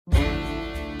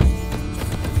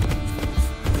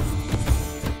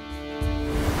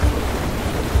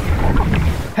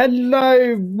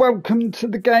Hello, welcome to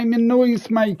the Gaming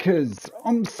Noisemakers.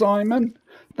 I'm Simon.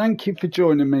 Thank you for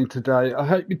joining me today. I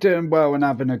hope you're doing well and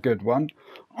having a good one.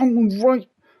 I'm alright.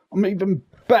 I'm even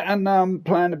better now. I'm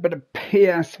playing a bit of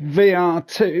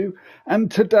PSVR2,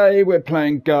 and today we're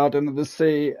playing Garden of the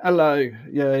Sea. Hello,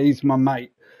 yeah, he's my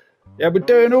mate. Yeah, we're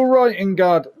doing alright in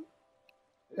Garden.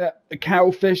 Yeah, the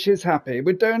cowfish is happy.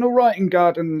 We're doing alright in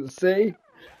Garden of the Sea.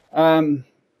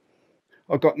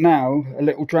 I've got now a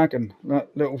little dragon,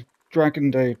 little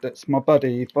dragon dude that's my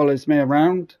buddy. He follows me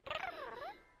around.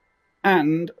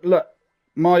 And look,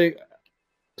 my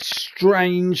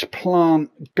strange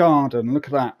plant garden. Look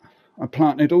at that. I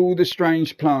planted all the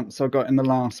strange plants I got in the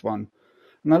last one.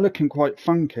 And they're looking quite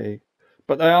funky.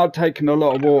 But they are taking a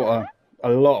lot of water. A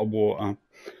lot of water.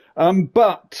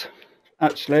 But,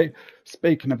 actually,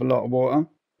 speaking of a lot of water,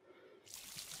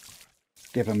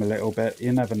 give them a little bit.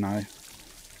 You never know.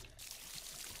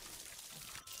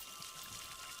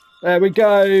 There we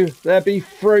go. There be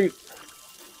fruit.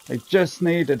 They just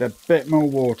needed a bit more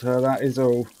water. That is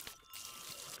all.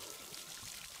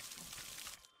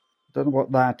 Don't know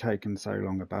what they're taking so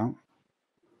long about.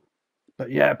 But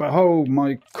yeah, behold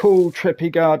my cool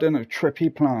trippy garden of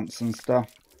trippy plants and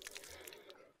stuff.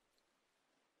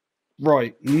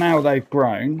 Right, now they've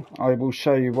grown, I will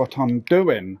show you what I'm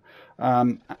doing.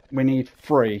 We need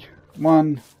 3.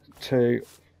 1, 2,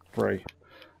 3.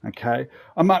 Okay,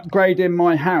 I'm upgrading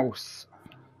my house.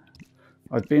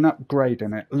 I've been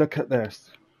upgrading it. Look at this.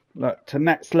 Look, to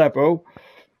next level.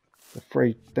 The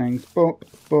 3 things. Boop,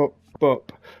 boop,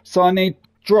 boop. So I need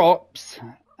drops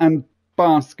and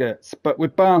baskets. But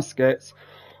with baskets,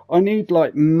 I need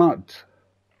like mud.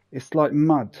 It's like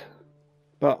mud.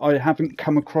 But I haven't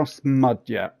come across mud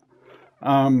yet.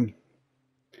 And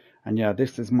yeah,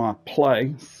 this is my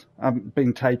place. I haven't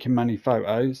been taking many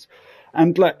photos.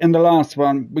 And look, in the last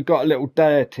one, we got a little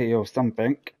deity or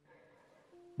something,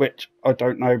 which I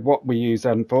don't know what we use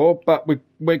them for, but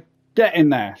we're getting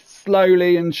there,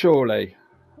 slowly and surely.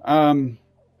 I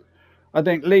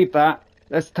think leave that.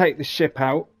 Let's take the ship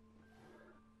out.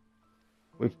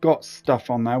 We've got stuff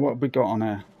on there. What have we got on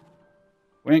there?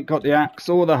 We ain't got the axe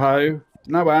or the hoe.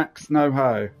 No axe, no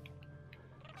hoe.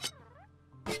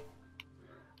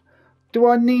 Do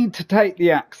I need to take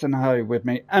the axe and hoe with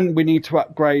me? And we need to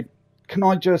upgrade. Can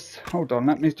I just... Hold on,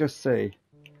 let me just see.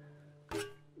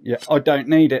 Yeah, I don't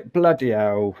need it. Bloody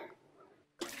hell.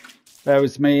 There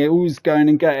was me. Who's going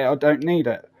and get it? I don't need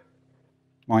it.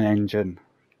 My engine.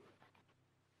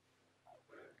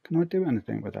 Can I do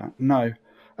anything with that? No.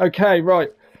 Okay,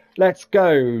 right. Let's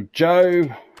go, Joe.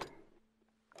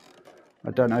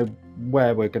 I don't know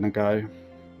where we're going to go.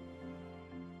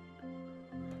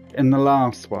 In the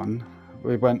last one,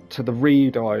 we went to the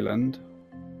Reed Island,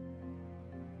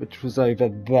 which was over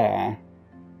there.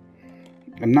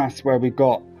 And that's where we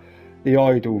got the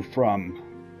idol from.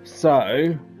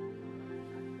 So,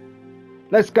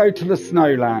 let's go to the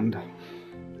Snowland.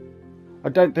 I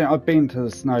don't think I've been to the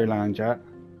Snowland yet.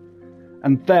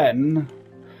 And then,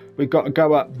 we've got to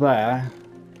go up there.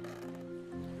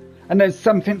 And there's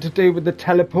something to do with the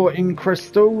teleporting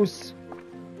crystals.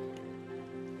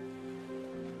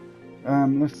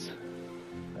 Let's...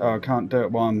 Oh, I can't do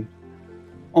it while I'm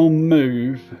on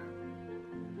move.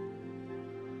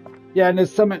 Yeah, and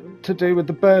there's something to do with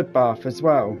the bird bath as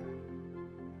well.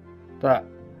 That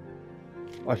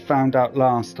I found out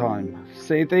last time.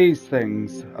 See these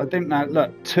things? I think that,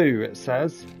 look, 2 it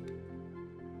says.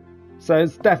 So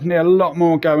there's definitely a lot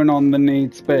more going on than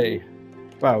needs be.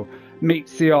 Well,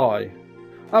 meets the eye.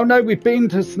 Oh no, we've been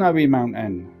to Snowy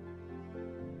Mountain.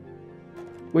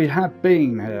 We have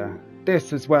been here.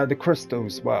 This is where the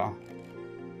crystals were.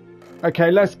 Okay,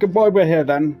 let's go. While we're here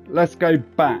then, let's go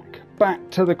back.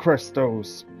 Back to the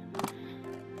crystals.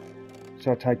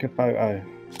 Shall I take a photo?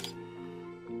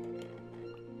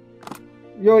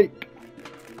 Yoink.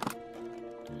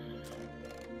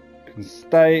 Can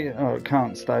stay. Oh, it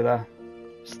can't stay there.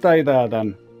 Stay there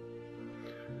then.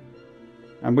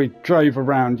 And we drove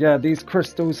around. Yeah, these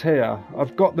crystals here.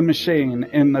 I've got the machine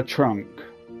in the trunk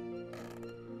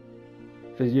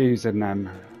for using them.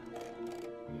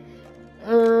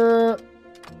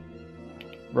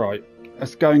 Right.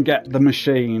 Let's go and get the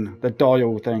machine. The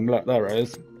dial thing. Look, there it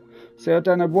is. See, I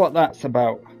don't know what that's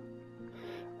about.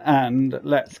 And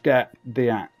let's get the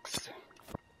axe.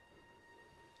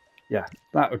 Yeah,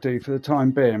 that'll do for the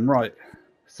time being. Right.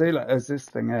 See, look, there's this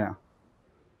thing here.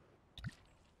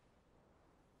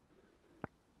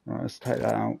 Right, let's take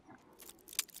that out.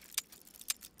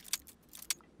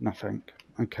 Nothing.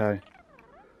 Okay.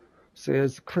 See,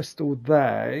 there's a crystal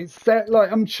there. It's set,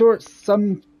 like, I'm sure it's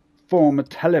some form of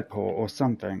teleport or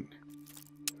something.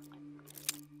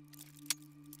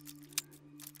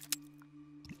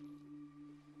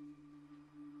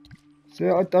 See,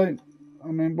 I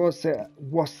mean, what's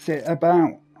it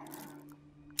about?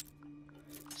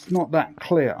 It's not that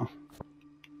clear.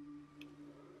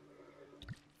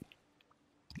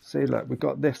 See, look, we've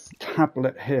got this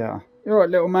tablet here. You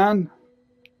alright, little man?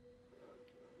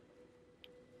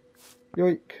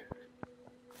 Yoink.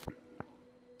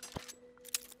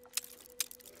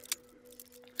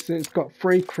 See, it's got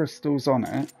 3 crystals on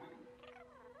it.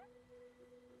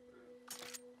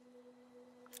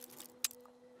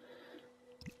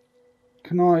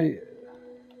 I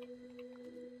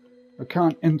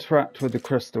can't interact with the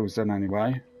crystals in any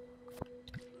way.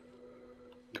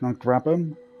 Can I grab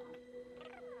them?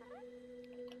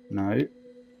 No.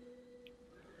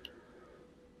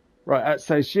 Right, it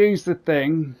says use the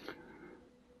thing.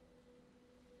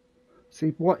 See,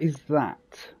 what is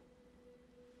that?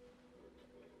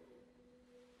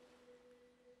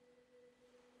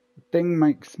 The thing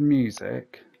makes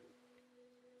music.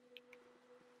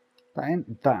 That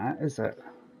ain't that, is it?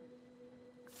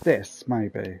 This,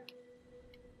 maybe.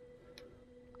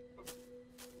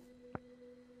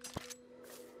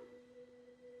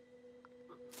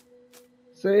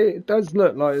 See, it does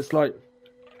look like it's like...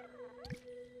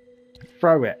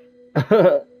 Throw it.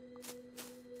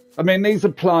 I mean, these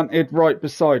are planted right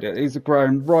beside it. These are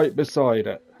grown right beside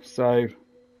it. So...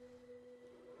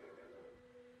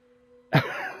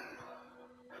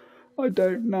 I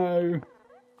don't know.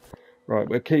 Right,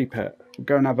 we'll keep it. We'll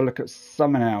go and have a look at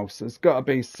something else. There's got to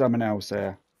be something else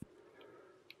here.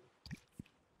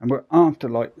 And we're after,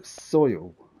 like,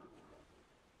 soil.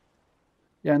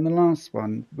 Yeah, in the last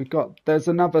one, there's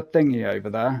another thingy over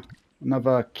there.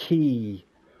 Another key.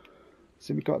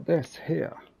 So we got this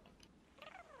here.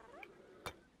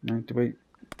 Now, do we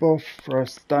both throw a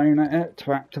stone at it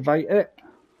to activate it?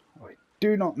 I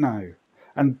do not know.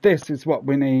 And this is what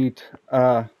we need...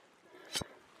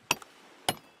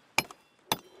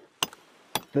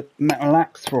 the metal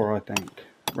axe for, I think,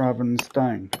 rather than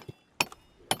stone.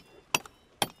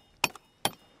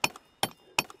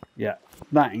 Yeah,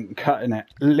 that ain't cutting it,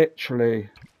 literally.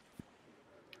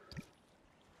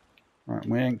 Right,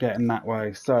 we ain't getting that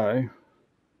way, so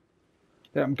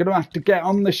yeah, I'm gonna have to get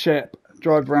on the ship,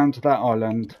 drive around to that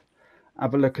island,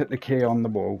 have a look at the key on the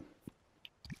wall,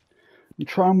 and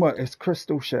try and work this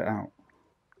crystal shit out.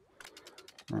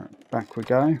 Right, back we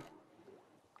go.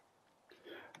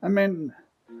 I mean,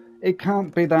 it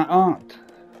can't be that hard.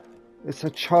 It's a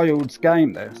child's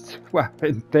game, this. Well,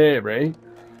 in theory.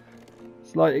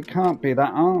 It's like, it can't be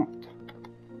that hard.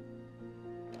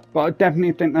 But I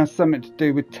definitely think there's something to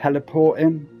do with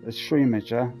teleporting. The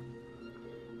streamager.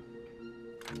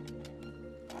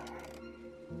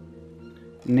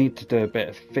 Need to do a bit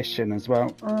of fishing as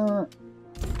well.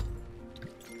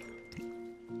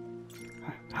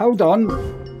 Hold on.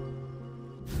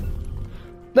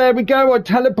 There we go, I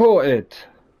teleported.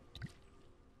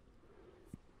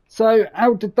 So,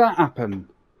 how did that happen?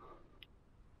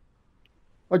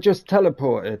 I just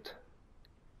teleported.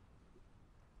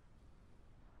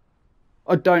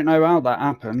 I don't know how that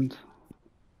happened.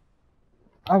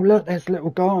 Oh look, there's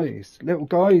little guys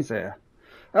here.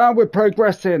 Oh, we're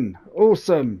progressing.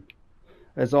 Awesome.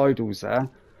 There's idols there.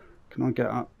 Can I get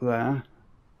up there?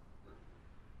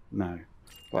 No.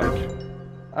 Like,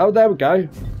 oh, there we go.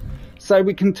 So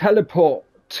we can teleport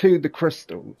to the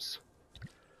crystals.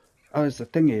 Oh, there's a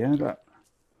thing here, look.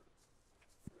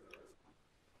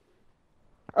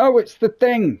 Oh, it's the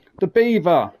thing. The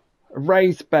beaver. A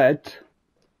raised bed.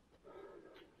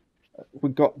 We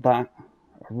got that.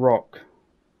 A rock.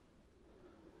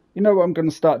 You know what I'm going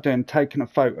to start doing? Taking a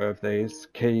photo of these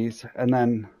keys. And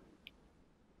then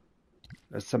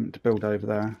there's something to build over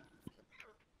there.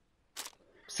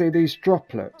 See these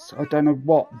droplets? I don't know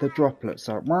what the droplets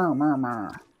are.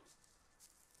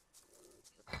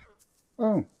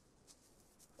 Oh.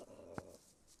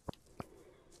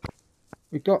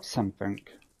 We got something.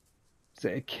 Is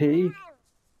it a key?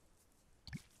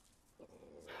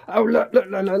 Oh, look.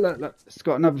 It's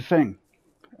got another thing.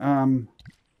 There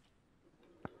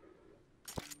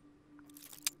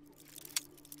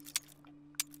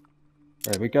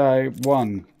we go.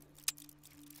 1.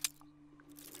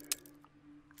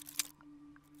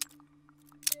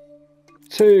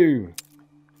 Two.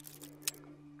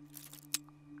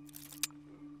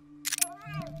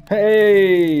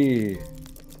 Hey!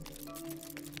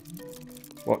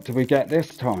 What do we get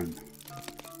this time?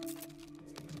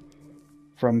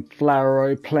 From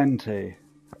Flower Plenty.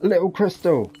 A little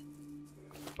crystal.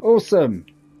 Awesome.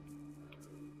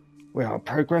 We are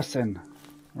progressing.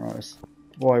 Right, that's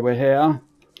why we're here.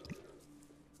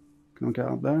 Can I get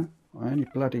up there? I only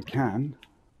bloody can.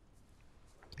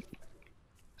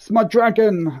 It's my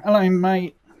dragon. Hello,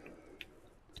 mate.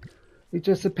 He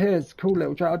just appears. Cool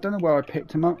little dragon. I don't know where I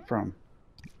picked him up from.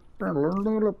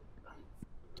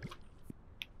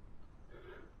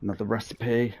 Another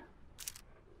recipe.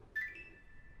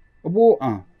 A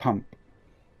water pump.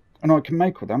 And I can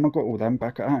make all them. I've got all them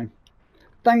back at home.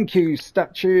 Thank you,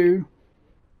 statue.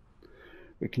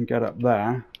 We can get up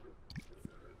there.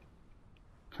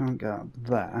 Can't get up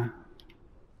there.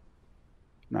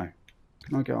 No.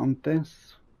 Can I get on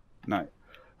this? No.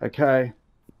 Okay.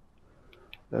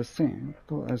 Let's see. I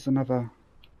thought there's another.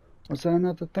 Was there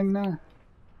another thing there?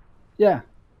 Yeah.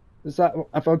 Is that?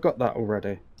 Have I got that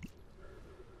already?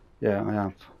 Yeah, I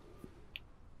have.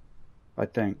 I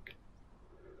think.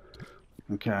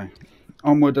 Okay.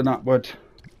 Onward and upward.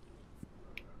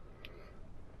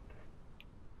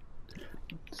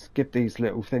 Let's give these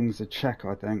little things a check,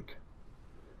 I think.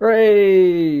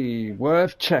 Hooray!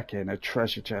 Worth checking. A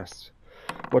treasure chest.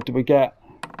 What do we get?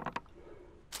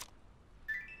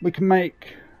 We can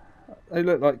make... They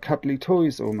look like cuddly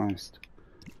toys almost.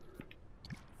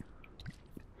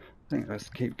 I think let's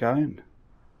keep going.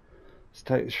 Let's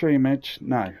take the shroomage.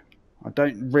 No. I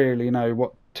don't really know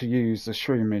what to use the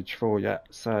shroomage for yet,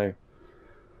 so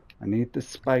I need the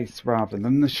space rather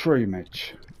than the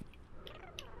shroomage.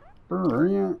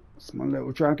 It's my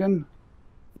little dragon.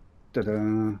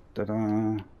 Da-da,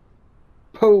 da-da.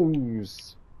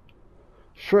 Pose.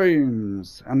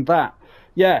 Shrooms. And that.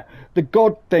 Yeah, the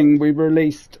god thing we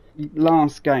released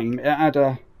last game, it had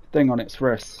a thing on its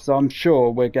wrist, so I'm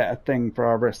sure we'll get a thing for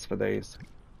our wrist for these.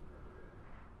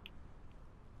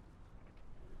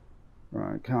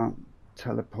 Right, can't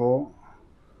teleport.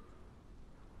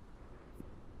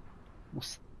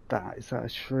 What's that? Is that a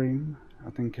shroom? I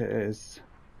think it is.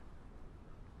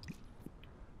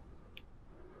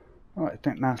 Right, I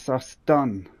think that's us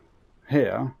done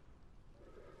here.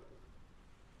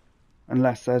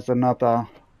 Unless there's another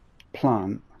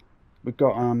plant. We've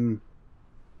got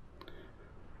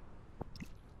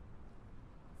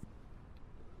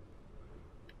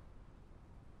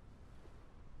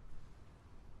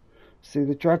see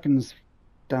the dragon's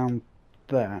down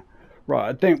there. Right,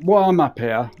 I think while I'm up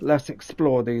here, let's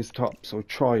explore these tops, or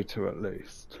try to at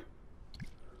least.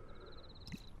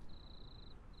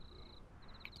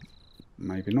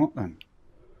 Maybe not then.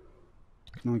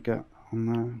 Can I get on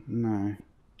there? No.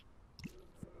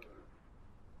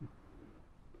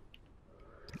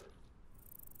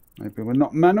 Maybe we're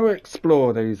not meant to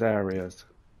explore these areas.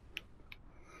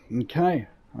 Okay,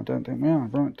 I don't think we are.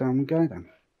 Right, down we go then.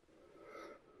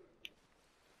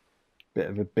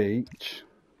 Bit of a beach.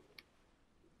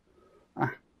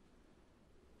 Ah.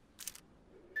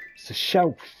 It's a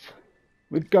shelf.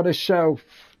 We've got a shelf.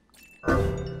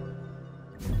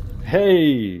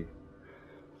 Hey!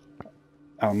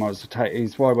 I might as well take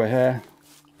these while we're here.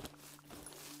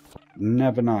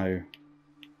 Never know.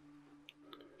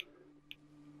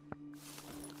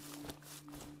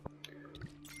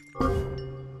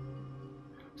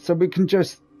 So we can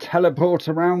just teleport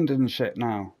around and shit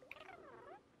now.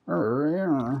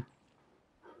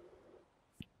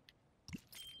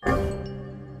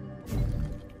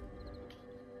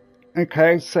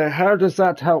 Okay, so how does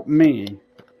that help me?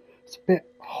 It's a bit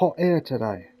hot here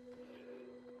today.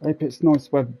 I hope it's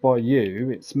nice weather by you.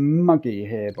 It's muggy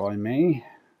here by me.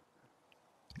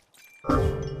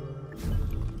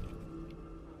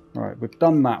 Right, we've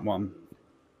done that one.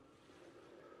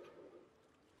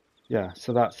 Yeah,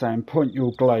 so that's saying point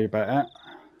your globe at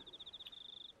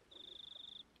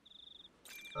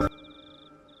it.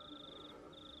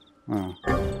 Oh.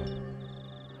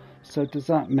 So does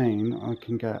that mean I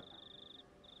can get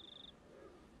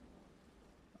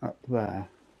up there?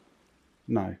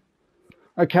 No.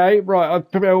 Okay, right, I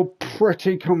feel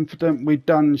pretty confident we've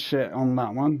done shit on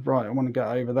that one. Right, I want to get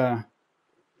over there.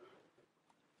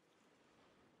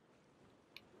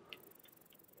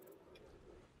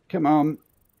 Come on.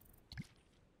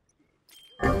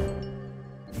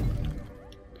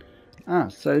 Ah,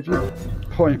 so if you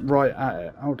point right at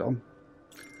it, hold on.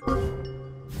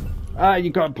 Ah, you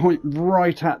got to point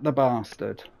right at the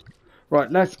bastard. Right,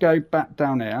 let's go back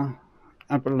down here.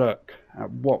 Have a look at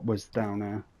what was down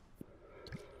here.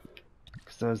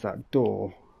 Because there's that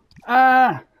door.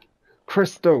 Ah!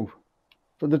 Crystal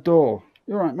for the door.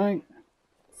 You alright, mate?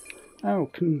 Oh,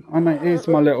 here's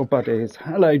my little buddies.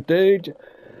 Hello, dude.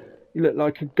 You look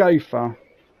like a gopher.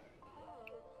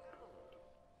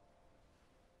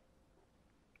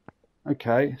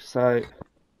 Okay, so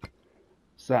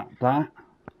is that,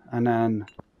 and then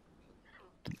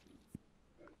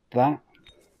that.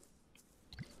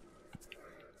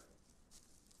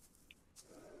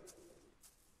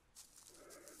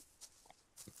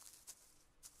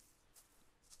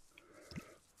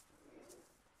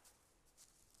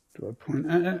 Do I point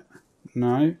at it?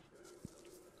 No.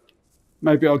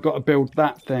 Maybe I've got to build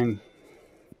that thing.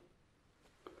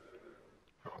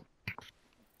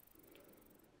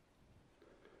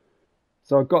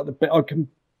 So I've got the bit. I can.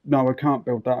 No, I can't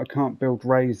build that. I can't build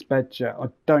raised beds yet. I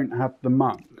don't have the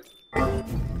muck.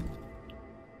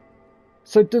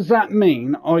 So does that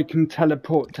mean I can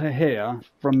teleport to here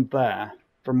from there,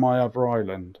 from my other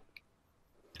island?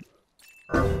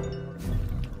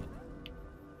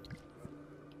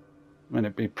 I mean,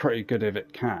 it'd be pretty good if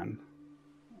it can.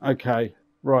 Okay,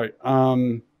 right.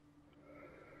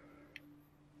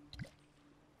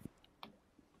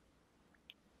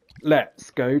 Let's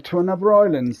go to another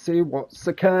island, see what's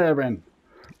occurring.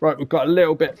 Right, we've got a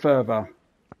little bit further.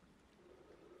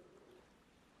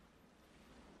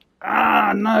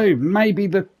 Ah, no, maybe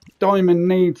the diamond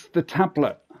needs the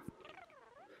tablet.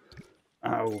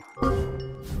 Oh.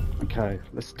 Okay,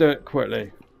 let's do it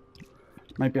quickly.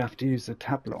 Maybe I have to use the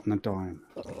tablet on the diamond.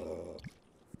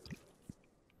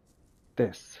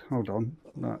 This, hold on,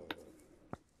 look.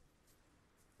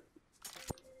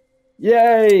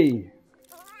 Yay!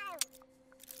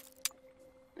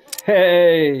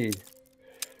 Hey!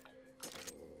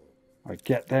 I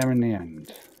get there in the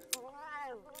end.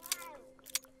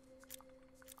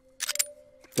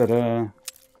 Ta-da!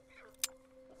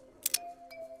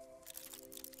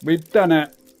 We've done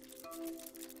it!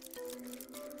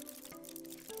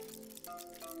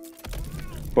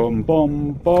 Boom,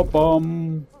 boom, boom,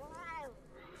 boom.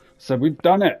 So we've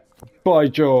done it. By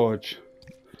George.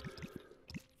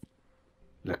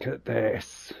 Look at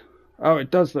this. Oh, it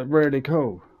does look really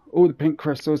cool. All the pink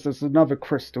crystals. There's another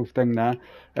crystal thing there.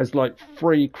 There's like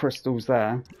 3 crystals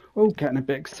there. Oh, getting a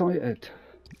bit excited.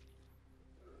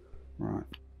 Right.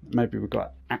 Maybe we've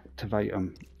got to activate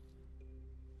them.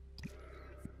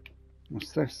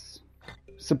 What's this?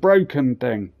 It's a broken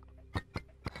thing.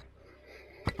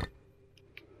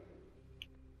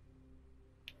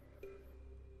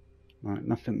 Right,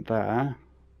 nothing there.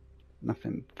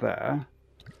 Nothing there.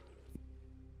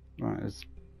 Right, there's...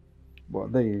 What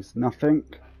are these? Nothing.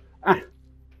 Ah!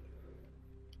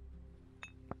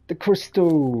 The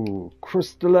crystal!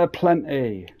 Crystal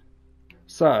aplenty.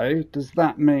 So, does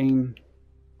that mean...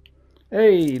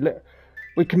 Hey, look!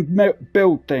 We can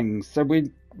build things, so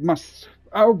we must...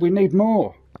 Oh, we need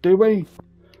more, do we?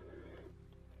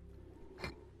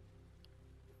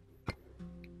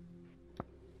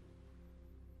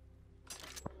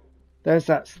 There's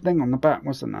that thing on the back,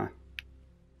 wasn't there?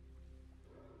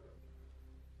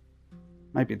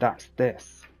 Maybe that's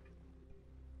this.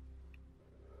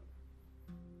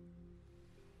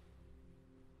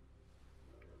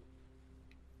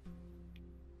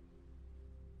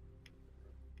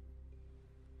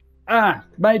 Ah,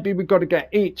 maybe we've got to get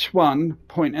each one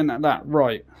pointing at that.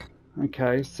 Right.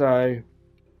 Okay, so...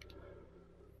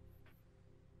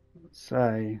 Let's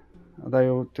say... Are they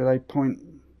all... Do they point...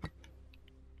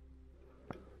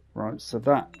 Right, so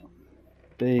that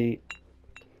be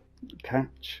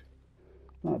catch.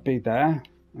 That'd be there.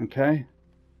 Okay.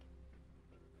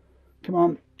 Come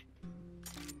on.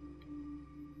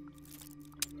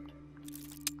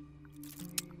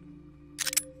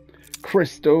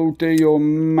 Crystal, do your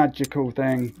magical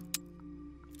thing.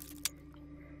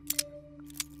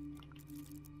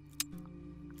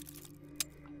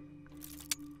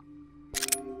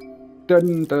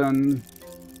 Dun dun.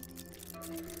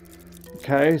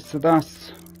 Okay, so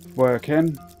that's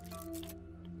working.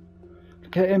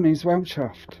 Look at him, he's well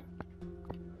chuffed.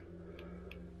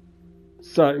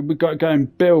 So we've got to go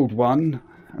and build one,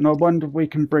 and I wonder if we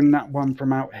can bring that one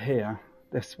from out here.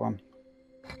 This one.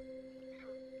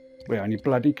 We only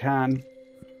bloody can.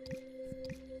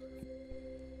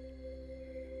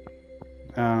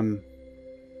 And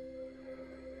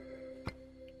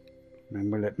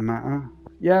will it matter?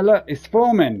 Yeah, look, it's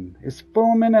forming. It's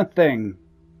forming a thing.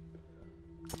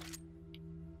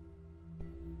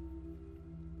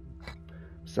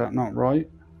 Is that not right?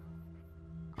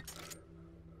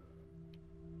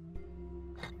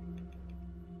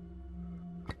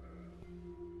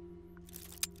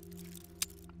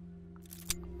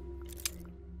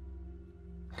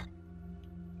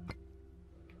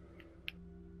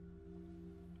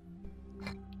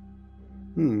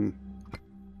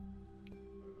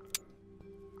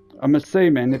 I'm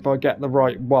assuming if I get the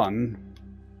right one,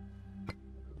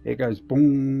 it goes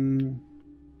boom.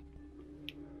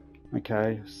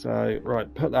 Okay, so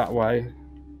right, put that away.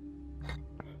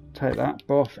 Take that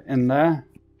boff in there.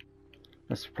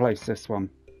 Let's replace this one.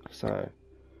 So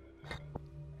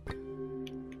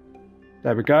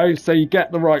there we go. So you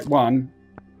get the right one.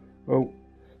 Oh.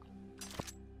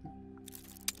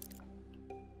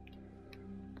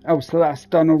 Oh, so that's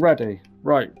done already.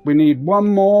 Right, we need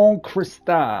one more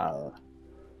crystal.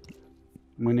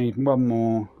 We need one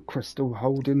more crystal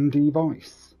holding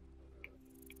device.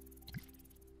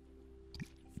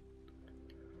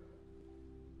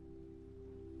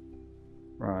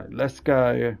 Right, let's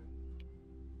go.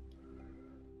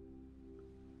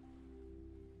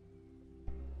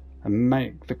 And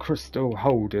make the crystal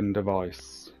holding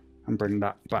device and bring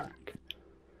that back.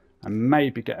 And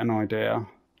maybe get an idea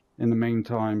in the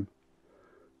meantime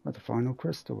where the final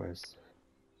crystal is.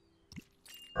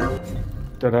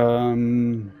 Ta-da!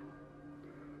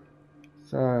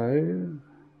 So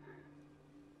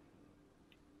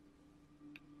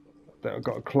I've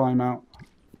got to climb out.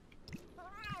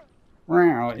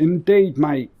 Wow, indeed,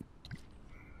 mate.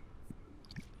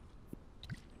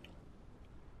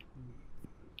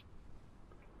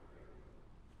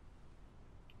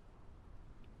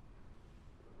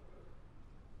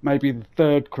 Maybe the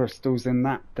third crystal's in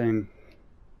that thing.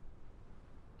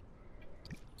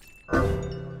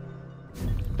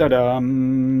 Ta-da!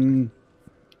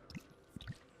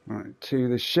 Right, to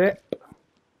the ship.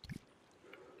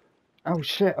 Oh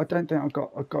shit! I don't think I've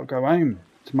got to go home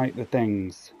to make the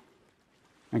things.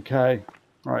 Okay,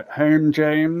 right, home,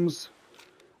 James,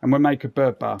 and we'll make a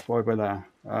bird bath while we're there.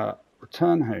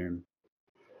 Return home.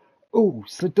 Oh,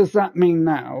 so does that mean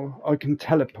now I can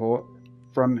teleport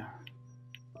from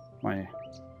my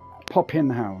pop-in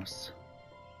house?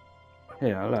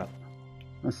 Here, look.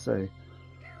 Let's see.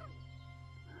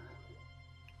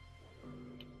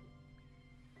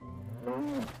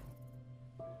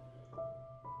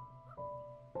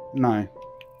 No.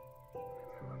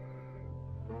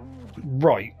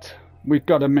 Right, we've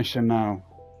got a mission now.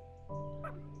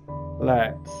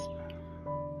 Let's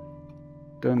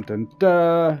dun dun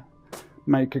dun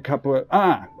make a couple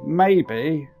of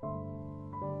maybe.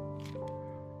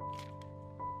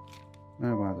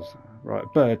 Oh, well, right,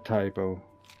 bird table.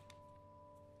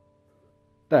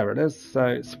 There it is. So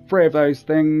it's 3 of those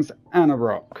things and a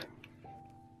rock.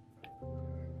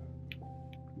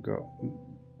 Got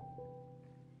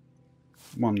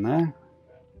one there.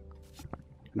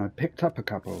 And I picked up a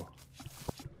couple.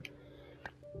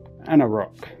 And a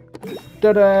rock.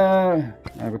 Ta-da!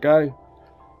 There we go.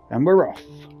 And we're off.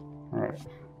 All right.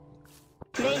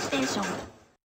 PlayStation